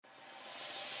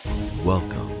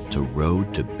Welcome to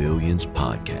Road to Billions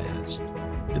podcast,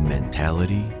 the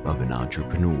mentality of an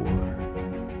entrepreneur.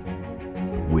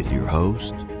 With your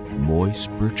host, Moise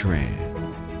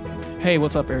Bertrand. Hey,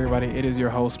 what's up, everybody? It is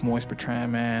your host, Moise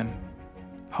Bertrand, man.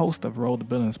 Host of Road to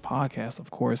Billions podcast, of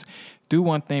course. Do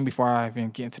one thing before I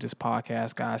even get into this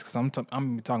podcast, guys, because I'm going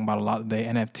to be talking about a lot today,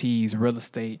 NFTs, real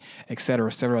estate, et cetera,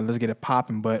 et cetera. Let's get it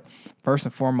popping. But first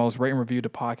and foremost, rate and review the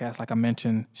podcast. Like I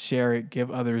mentioned, share it, give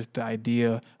others the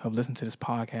idea of listening to this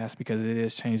podcast because it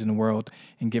is changing the world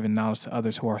and giving knowledge to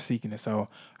others who are seeking it. So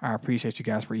I appreciate you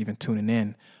guys for even tuning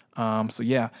in. So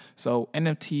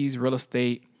NFTs, real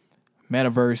estate,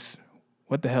 metaverse,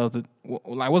 what the hell is it?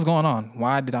 What's going on?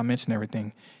 Why did I mention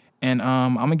everything? And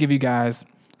I'm going to give you guys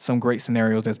some great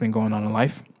scenarios that's been going on in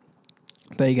life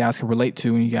that you guys can relate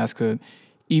to and you guys could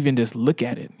even just look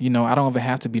at it. You know, I don't even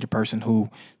have to be the person who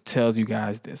tells you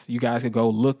guys this. You guys could go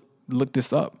look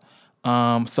this up.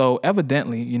 So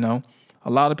evidently, you know, a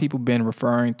lot of people been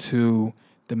referring to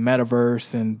the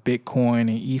metaverse and Bitcoin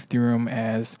and Ethereum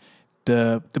as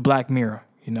the Black Mirror,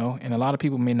 you know, and a lot of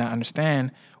people may not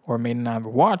understand or may not have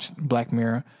watched Black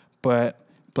Mirror, but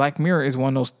Black Mirror is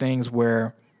one of those things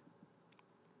where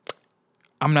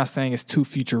I'm not saying it's too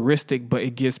futuristic, but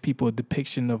it gives people a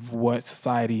depiction of what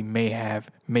society may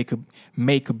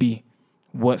could be,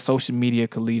 what social media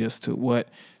could lead us to, what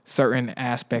certain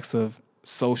aspects of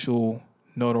social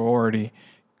notoriety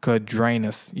could drain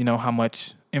us, you know, how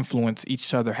much influence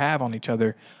each other have on each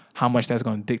other, how much that's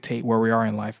going to dictate where we are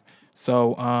in life.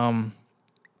 So,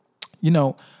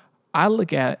 I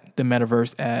look at the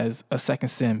metaverse as a second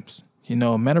Sims. You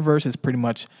know, metaverse is pretty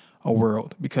much a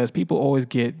world because people always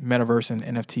get metaverse and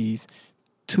NFTs,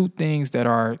 two things that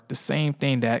are the same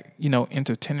thing that, you know,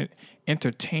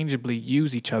 interchangeably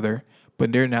use each other,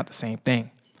 but they're not the same thing.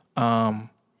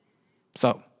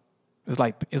 So it's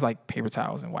like paper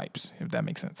towels and wipes, if that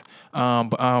makes sense.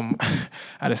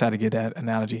 I decided to get that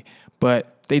analogy,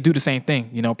 but they do the same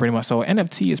thing, you know, pretty much. So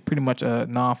NFT is pretty much a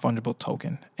non-fungible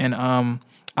token. And,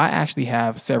 I actually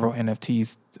have several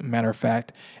NFTs, matter of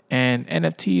fact, and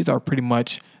NFTs are pretty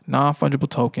much non-fungible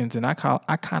tokens, and I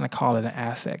kind of call it an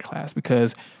asset class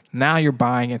because now you're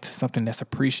buying into something that's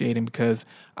appreciating because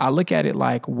I look at it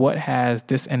like what has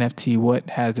this NFT, what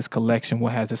has this collection,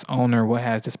 what has this owner, what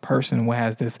has this person, what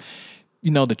has this,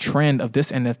 you know, the trend of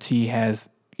this NFT has,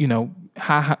 you know,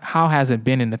 how has it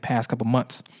been in the past couple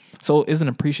months? So it's an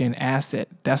appreciating asset.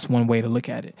 That's one way to look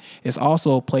at it. It's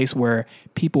also a place where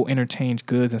people interchange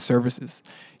goods and services.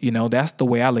 You know, that's the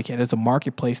way I look at it. It's a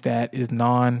marketplace that is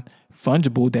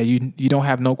non-fungible, that you don't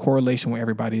have no correlation with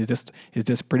everybody. It's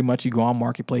just pretty much you go on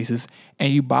marketplaces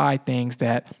and you buy things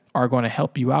that are going to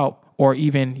help you out or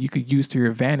even you could use to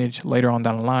your advantage later on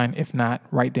down the line, if not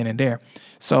right then and there.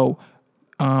 So,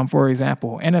 for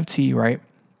example, NFT, right?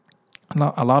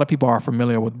 A lot of people are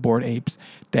familiar with Bored Apes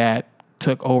that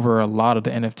took over a lot of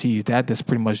the NFTs. That just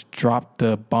pretty much dropped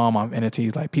the bomb on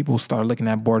NFTs. Like people started looking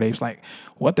at Bored Apes like,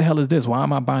 what the hell is this? Why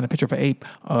am I buying a picture of an ape?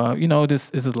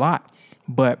 This is a lot.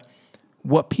 But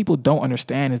what people don't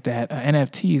understand is that an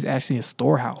NFT is actually a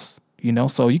storehouse, you know?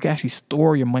 So you can actually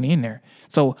store your money in there.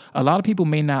 So a lot of people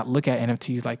may not look at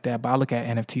NFTs like that, but I look at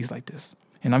NFTs like this.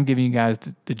 And I'm giving you guys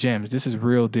the gems. This is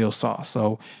real deal sauce.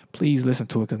 So please listen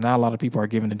to it because not a lot of people are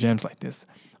giving the gems like this.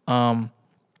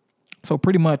 So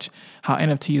pretty much how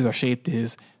NFTs are shaped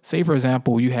is, say, for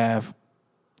example, you have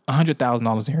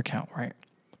 $100,000 in your account, right?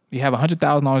 You have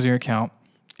 $100,000 in your account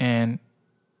and,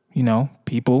 you know,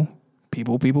 people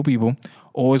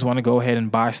always want to go ahead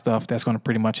and buy stuff that's going to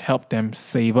pretty much help them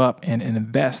save up and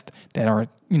invest that are,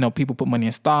 you know, people put money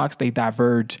in stocks, they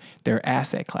diverge their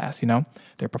asset class, you know,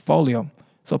 their portfolio.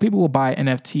 So people will buy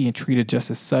NFT and treat it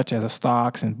just as such as a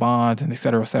stocks and bonds and et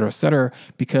cetera,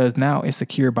 because now it's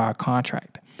secured by a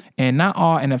contract. And not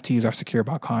all NFTs are secured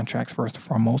by contracts, first and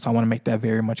foremost. I want to make that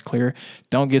very much clear.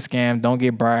 Don't get scammed. Don't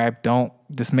get bribed.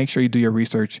 Just make sure you do your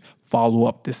research. Follow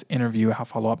up this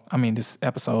this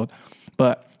episode.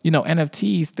 But, you know,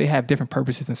 NFTs, they have different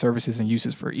purposes and services and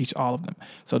uses for all of them.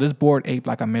 So this Bored Ape,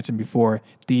 like I mentioned before,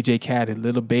 DJ Khaled,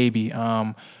 Little Baby,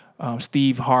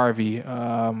 Steve Harvey,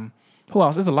 who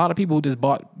else? There's a lot of people who just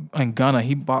bought, in Ghana,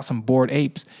 he bought some Bored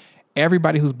Apes.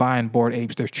 Everybody who's buying Bored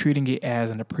Apes, they're treating it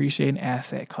as an appreciating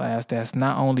asset class that's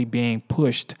not only being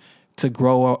pushed to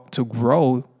grow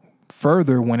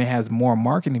further when it has more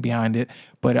marketing behind it,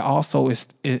 but it also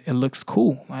it looks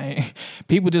cool. Like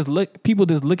people just look at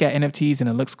NFTs and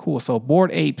it looks cool. So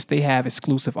Bored Apes, they have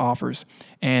exclusive offers,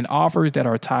 and offers that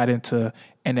are tied into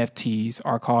NFTs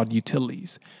are called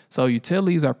utilities. So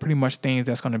utilities are pretty much things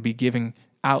that's going to be giving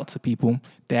out to people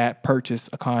that purchase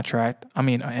an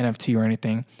NFT or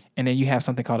anything. And then you have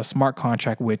something called a smart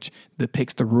contract, which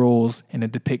depicts the rules and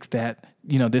it depicts that,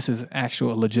 this is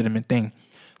actual legitimate thing.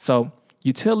 So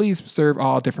utilities serve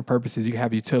all different purposes. You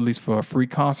have utilities for a free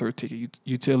concert ticket,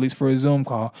 utilities for a Zoom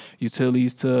call,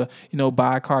 utilities to,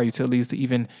 buy a car, utilities to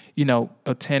even,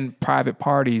 attend private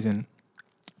parties and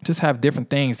just have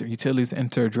different things. Utilities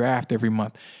enter a draft every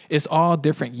month. It's all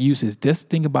different uses. Just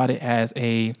think about it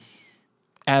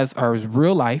as our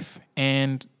real life,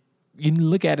 and you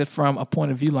look at it from a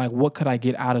point of view like, what could I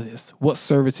get out of this? What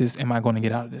services am I going to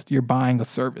get out of this? You're buying a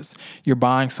service. You're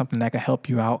buying something that can help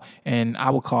you out, and I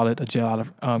would call it a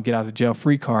get out of jail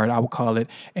free card. I would call it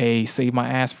a save my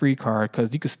ass free card,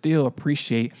 because you can still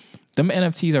appreciate them.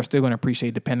 NFTs are still going to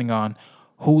appreciate depending on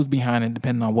who's behind it,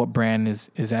 depending on what brand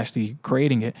is actually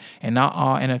creating it. And not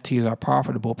all NFTs are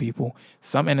profitable, people.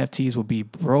 Some NFTs will be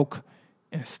broke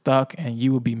and stuck, and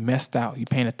you will be messed out. You're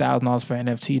paying $1,000 for an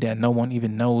NFT that no one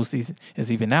even knows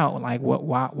is even out. Like, what?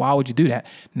 Why would you do that?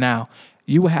 Now,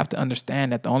 you will have to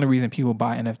understand that the only reason people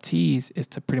buy NFTs is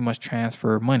to pretty much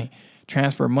transfer money.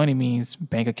 Transfer money means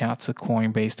bank accounts to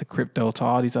Coinbase, to crypto, to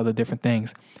all these other different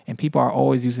things. And people are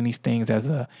always using these things as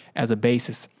a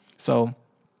basis. So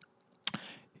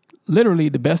literally,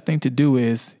 the best thing to do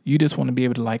is you just want to be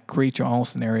able to create your own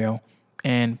scenario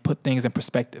and put things in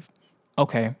perspective.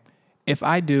 Okay, if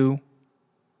I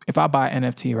buy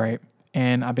NFT, right,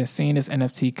 and I've been seeing this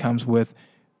NFT comes with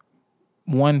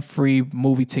 1 free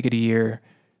movie ticket a year,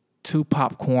 2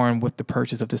 popcorn with the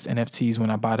purchase of this NFTs when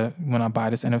I buy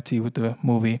this NFT with the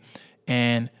movie,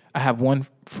 and I have 1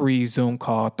 free Zoom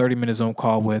call, 30-minute Zoom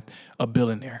call with a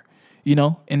billionaire,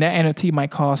 and that NFT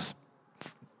might cost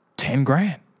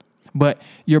 $10,000. But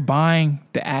you're buying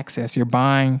the access, you're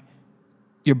buying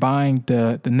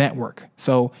the network.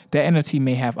 So that NFT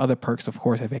may have other perks, of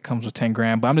course, if it comes with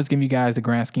 $10,000. But I'm just giving you guys the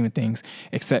grand scheme of things,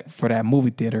 except for that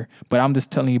movie theater. But I'm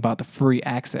just telling you about the free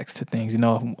access to things.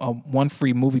 1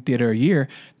 free movie theater a year,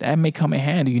 that may come in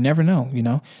handy. You never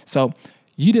know. So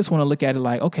you just want to look at it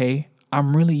like, okay,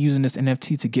 I'm really using this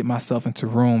NFT to get myself into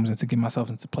rooms and to get myself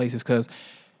into places, because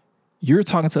you're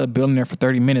talking to a billionaire for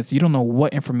 30 minutes. You don't know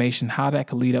what information, how that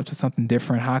could lead up to something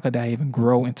different. How could that even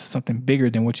grow into something bigger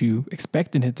than what you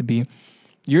expected it to be?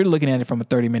 You're looking at it from a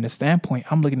 30-minute standpoint.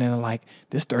 I'm looking at it like,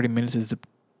 this 30 minutes is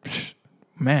this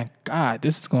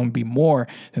is going to be more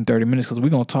than 30 minutes, because we're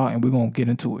going to talk and we're going to get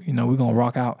into it. We're going to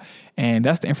rock out. And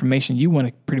that's the information you want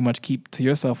to pretty much keep to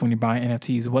yourself when you're buying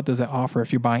NFTs. What does it offer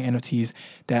if you're buying NFTs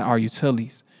that are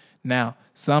utilities? Now,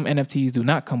 some NFTs do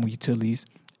not come with utilities,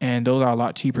 and those are a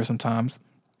lot cheaper sometimes.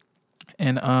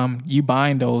 And you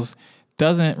buying those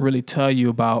doesn't really tell you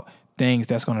about things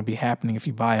that's going to be happening if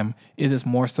you buy them. It is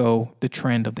more so the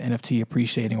trend of the NFT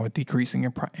appreciating or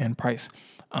decreasing in price.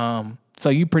 So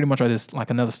you pretty much are just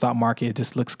like another stock market. It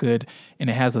just looks good, and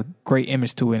it has a great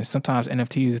image to it. And sometimes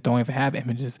NFTs don't even have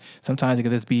images. Sometimes it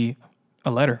could just be a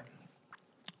letter.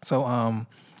 So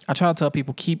I try to tell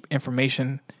people, keep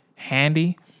information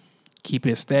handy, keep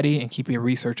it steady, and keep it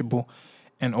researchable.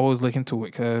 And always look into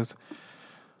it, because,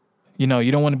 you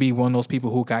don't want to be one of those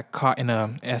people who got caught in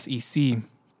a SEC,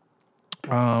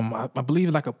 I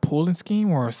believe like a pooling scheme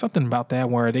or something about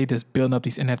that, where they just building up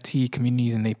these NFT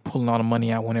communities and they pulling all the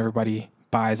money out when everybody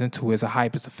buys into it. It's a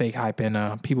hype, it's a fake hype,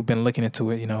 and people been looking into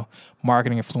it.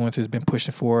 Marketing influencers been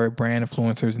pushing for it, brand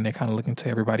influencers, and they kind of look into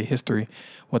everybody's history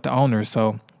with the owners.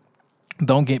 So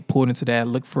don't get pulled into that.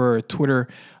 Look for Twitter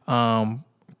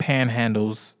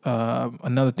panhandles.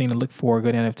 Another thing to look for,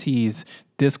 good NFTs,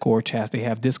 Discord chats. They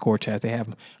have Discord chats. They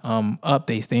have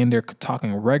updates. They in there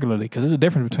talking regularly, because there's a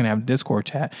difference between having a Discord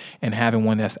chat and having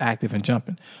one that's active and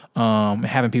jumping,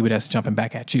 having people that's jumping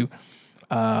back at you.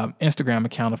 Instagram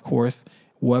account, of course.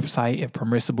 Website, if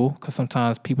permissible, because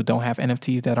sometimes people don't have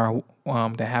NFTs that are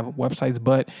that have websites,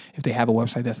 but if they have a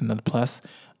website, that's another plus.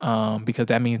 Because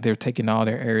that means they're taking all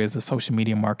their areas of social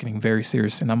media marketing very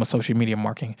serious. And I'm a social media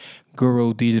marketing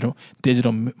guru, digital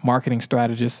marketing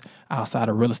strategist outside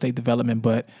of real estate development.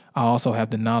 But I also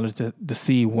have the knowledge to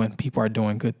see when people are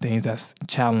doing good things that's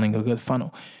channeling a good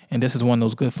funnel. And this is one of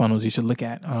those good funnels you should look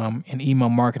at in email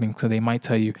marketing, so they might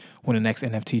tell you when the next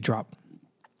NFT drop.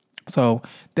 So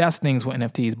that's things with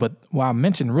NFTs. But while I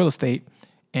mentioned real estate,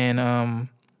 and I'm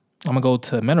going to go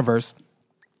to Metaverse,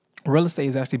 real estate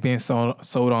is actually being sold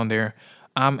on there.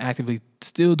 I'm actively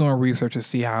still doing research to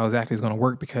see how exactly it's going to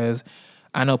work, because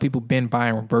I know people been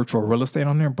buying virtual real estate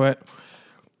on there, but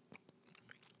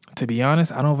to be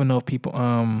honest, I don't even know if people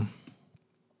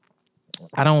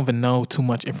I don't even know too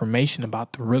much information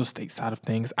about the real estate side of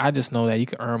things. I just know that you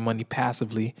can earn money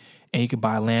passively and you can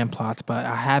buy land plots, but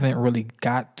I haven't really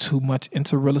got too much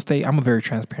into real estate. I'm a very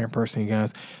transparent person, you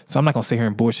guys. So I'm not going to sit here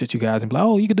and bullshit you guys and be like,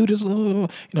 oh, you can do this. You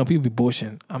know, people be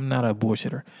bullshitting. I'm not a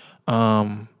bullshitter.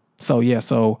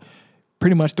 So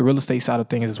pretty much the real estate side of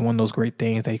things is one of those great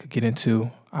things that you could get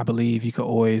into. I believe you could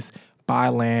always buy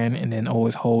land and then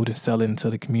always hold and sell it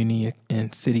until the community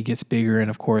and city gets bigger. And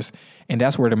of course, and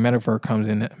that's where the metaverse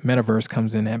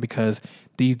comes in at, because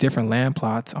these different land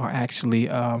plots are actually,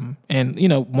 and you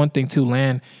know, one thing too,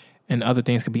 land and other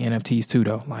things could be NFTs too,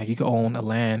 though. Like you could own a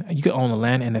land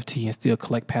NFT and still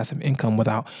collect passive income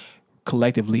without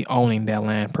collectively owning that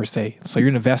land per se. So you're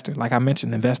an investor. Like I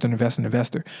mentioned, investor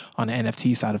on the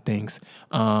NFT side of things.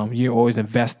 You're always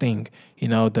investing, you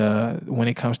know, when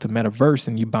it comes to metaverse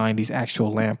and you buying these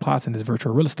actual land plots in this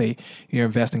virtual real estate, you're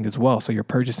investing as well. So you're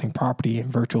purchasing property in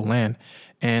virtual land.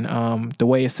 And the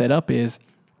way it's set up is,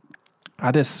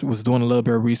 I just was doing a little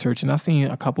bit of research and I seen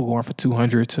a couple going for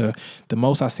 200 to the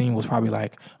most I seen was probably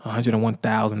like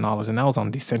 $101,000. And that was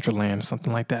on Decentraland or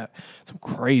something like that. Some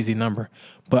crazy number.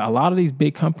 But a lot of these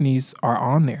big companies are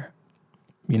on there.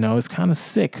 You know, it's kind of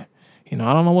sick. You know,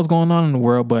 I don't know what's going on in the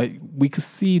world, but we could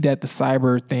see that the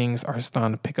cyber things are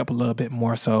starting to pick up a little bit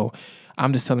more. So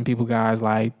I'm just telling people, guys,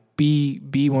 like be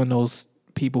one of those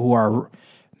people who are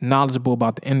knowledgeable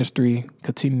about the industry,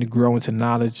 continue to grow into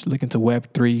knowledge, look into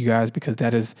Web3, you guys, because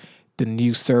that is the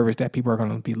new service that people are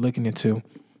going to be looking into.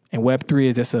 And Web3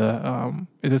 is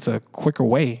just a quicker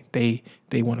way, they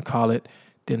want to call it,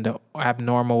 than the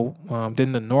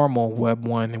normal Web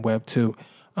 1 and Web 2,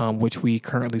 which we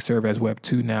currently serve as Web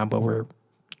 2 now, but we're,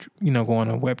 you know,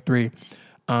 going on Web 3.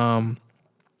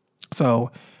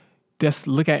 So just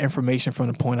look at information from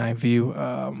the point of view,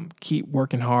 keep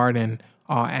working hard in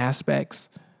all aspects.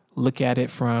 Look at it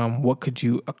from what could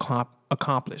you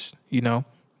accomplish, you know,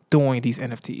 doing these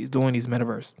NFTs, doing these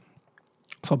metaverse.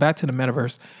 So back to the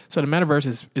metaverse. So the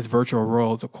metaverse is virtual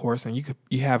worlds, of course, and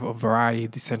you have a variety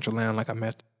of Decentraland, like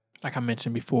I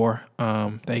mentioned before,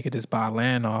 that you could just buy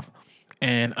land off.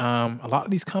 And a lot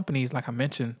of these companies, like I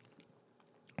mentioned,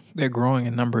 they're growing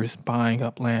in numbers, buying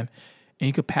up land, and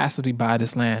you could passively buy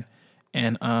this land.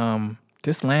 And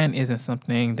this land isn't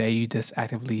something that you just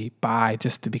actively buy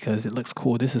just because it looks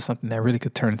cool. This is something that really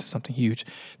could turn into something huge.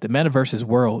 The metaverse is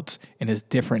worlds, and it's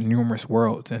different, numerous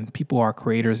worlds, and people are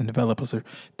creators and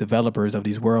developers of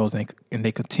these worlds, and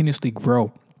they continuously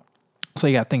grow. So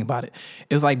you got to think about it.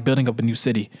 It's like building up a new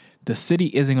city. The city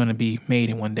isn't going to be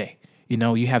made in one day. You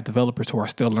know, you have developers who are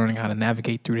still learning how to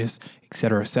navigate through this, et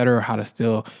cetera, how to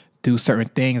still do certain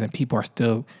things, and people are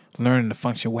still learning the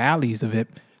functionalities of it.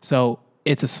 So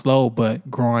it's a slow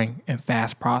but growing and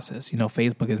fast process. You know,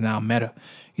 Facebook is now Meta,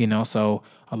 you know, so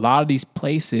a lot of these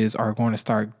places are going to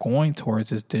start going towards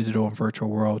this digital and virtual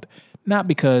world, not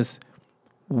because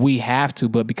we have to,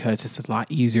 but because it's a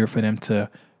lot easier for them to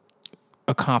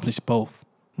accomplish both,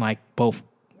 like both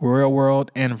real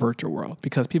world and virtual world,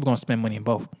 because people are going to spend money in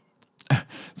both.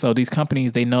 So these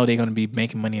companies, they know they're going to be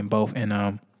making money in both.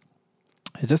 And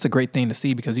it's just a great thing to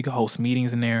see, because you can host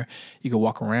meetings in there. You can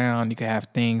walk around. You can have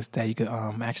things that you could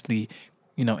actually,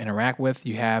 you know, interact with.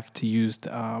 You have to use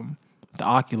the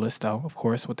Oculus, though, of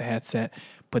course, with the headset.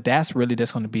 But that's really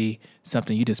just going to be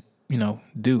something you just, you know,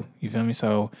 do. You feel me?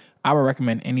 So I would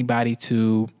recommend anybody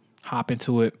to hop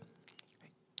into it,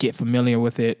 get familiar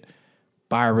with it,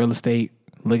 buy real estate,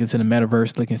 look into the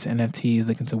metaverse, look into NFTs,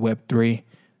 look into Web3.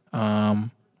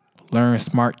 Learn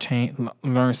smart contracts,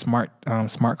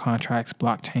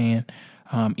 blockchain,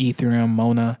 Ethereum,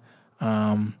 Mona,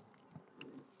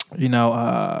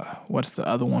 what's the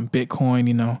other one? Bitcoin,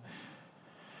 you know,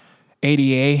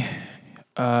 ADA,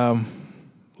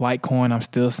 Litecoin. I'm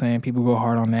still saying people go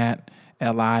hard on that.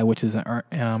 LI, which is an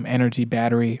energy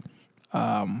battery.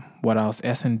 What else?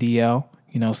 SNDL,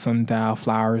 you know, Sundial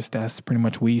Flowers. That's pretty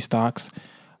much weed stocks.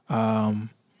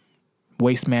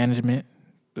 Waste management.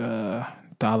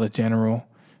 Dollar General.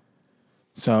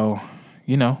 So,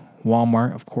 you know,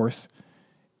 Walmart, of course.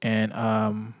 And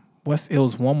it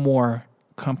was one more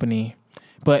company,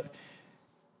 but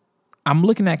I'm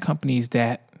looking at companies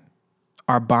that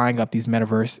are buying up these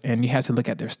metaverse, and you have to look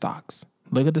at their stocks.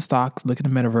 Look at the stocks, look at the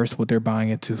metaverse, what they're buying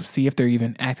it to, see if they're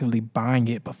even actively buying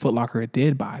it. But Foot Locker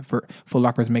did buy. Foot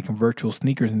Locker is making virtual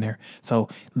sneakers in there. So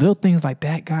little things like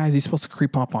that, guys, you're supposed to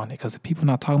creep up on it, because if people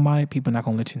not talking about it, people not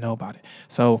going to let you know about it.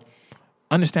 So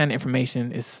understand the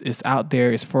information. It's out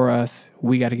there. It's for us.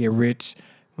 We got to get rich.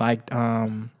 Like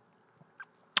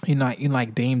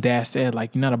like Dame Dash said,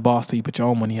 like, you're not a boss till you put your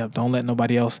own money up. Don't let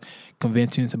nobody else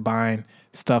convince you into buying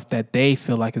stuff that they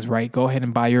feel like is right. Go ahead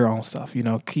and buy your own stuff.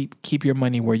 Keep your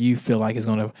money where you feel like it's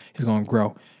gonna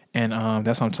grow. And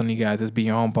that's what I'm telling you guys. Just be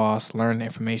your own boss. Learn the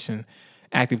information.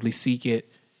 Actively seek it.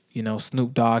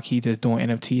 Snoop Dogg, he just doing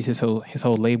NFTs. His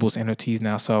whole label's NFTs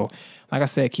now. So, like I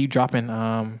said, keep dropping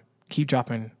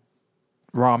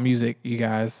raw music, you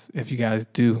guys. If you guys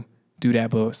do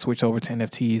that, but switch over to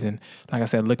NFTs and, like I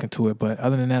said, look into it. But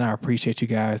other than that, I appreciate you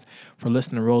guys for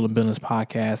listening to Rolling Business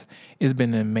Podcast. It's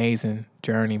been an amazing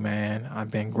journey, man. I've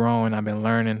been growing. I've been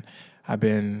learning. I've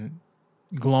been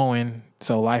glowing.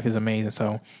 So life is amazing.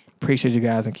 So appreciate you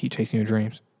guys and keep chasing your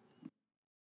dreams.